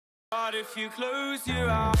But if you close your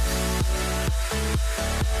eyes.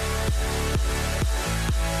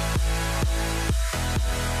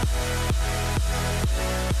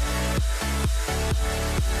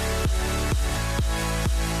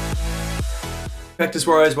 Pectus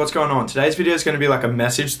Warriors, what's going on? Today's video is going to be like a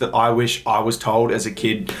message that I wish I was told as a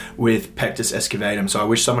kid with Pectus Excavatum. So I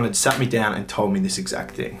wish someone had sat me down and told me this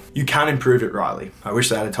exact thing. You can improve it, Riley. I wish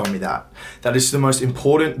they had told me that. That is the most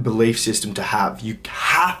important belief system to have. You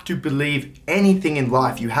have to believe anything in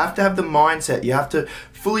life. You have to have the mindset. You have to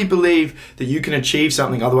fully believe that you can achieve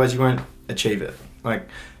something, otherwise you won't achieve it. Like,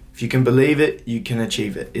 if you can believe it, you can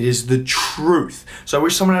achieve it. It is the truth. So I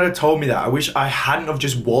wish someone had told me that. I wish I hadn't have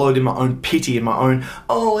just wallowed in my own pity, in my own,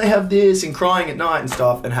 oh, I have this, and crying at night and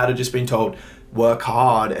stuff, and had have just been told, work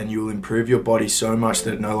hard and you will improve your body so much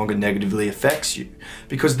that it no longer negatively affects you.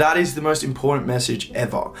 Because that is the most important message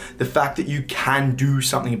ever. The fact that you can do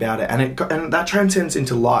something about it, and that transcends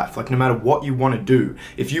into life. Like, no matter what you want to do,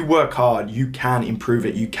 if you work hard, you can improve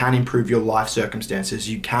it. You can improve your life circumstances.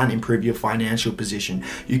 You can improve your financial position.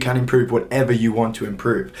 You can improve whatever you want to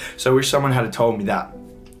improve. So I wish someone had told me that.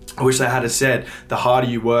 I wish they had said, the harder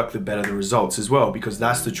you work, the better the results as well, because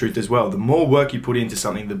that's the truth as well. The more work you put into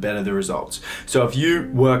something, the better the results. So if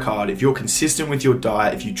you work hard, if you're consistent with your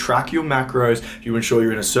diet, if you track your macros, if you ensure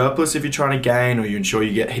you're in a surplus if you're trying to gain, or you ensure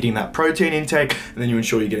you get hitting that protein intake, and then you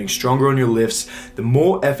ensure you're getting stronger on your lifts, the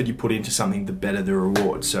more effort you put into something, the better the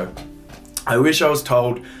reward. So I wish I was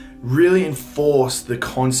told, really enforce the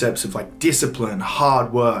concepts of like discipline,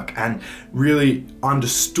 hard work, and really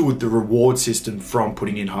understood the reward system from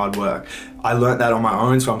putting in hard work. I learned that on my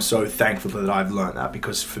own, so I'm so thankful that I've learned that,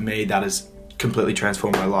 because for me that has completely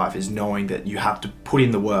transformed my life, is knowing that you have to put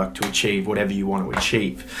in the work to achieve whatever you want to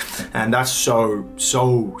achieve. And that's so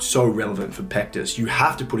relevant for Pectus. You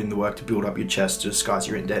have to put in the work to build up your chest to disguise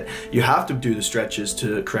your indent. You have to do the stretches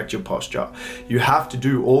to correct your posture. You have to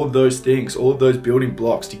do all of those things, all of those building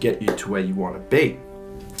blocks to get you to where you want to be.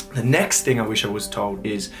 The next thing I wish I was told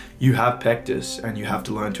is you have Pectus and you have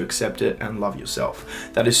to learn to accept it and love yourself.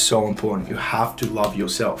 That is so important. You have to love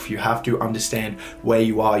yourself. You have to understand where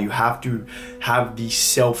you are. You have to have the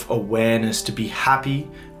self-awareness to be happy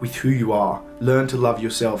with who you are. Learn to love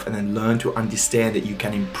yourself, and then learn to understand that you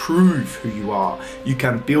can improve who you are. You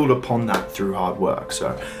can build upon that through hard work.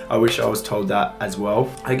 So I wish I was told that as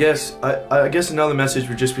well. I guess another message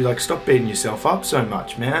would just be like, stop beating yourself up so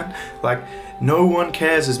much, man. Like, no one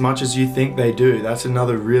cares as much as you think they do. That's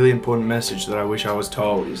another really important message that I wish I was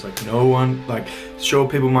told, is like, no one, like, sure,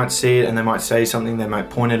 people might see it and they might say something, they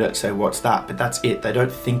might point at it and say, what's that? But that's it. They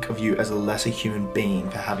don't think of you as a lesser human being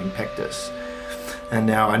for having Pectus. And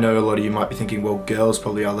now I know a lot of you might be thinking, well, girls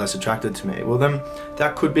probably are less attracted to me. Well, then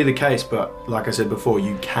that could be the case, but like I said before,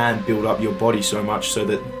 you can build up your body so much so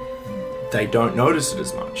that they don't notice it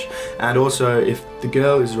as much. And also, if the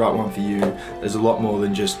girl is the right one for you, there's a lot more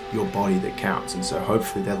than just your body that counts. And so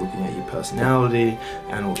hopefully they're looking at your personality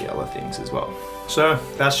and all the other things as well. So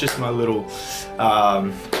that's just my little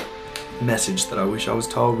message that I wish I was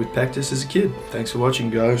told with Pectus as a kid. Thanks for watching,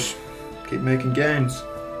 guys. Keep making gains.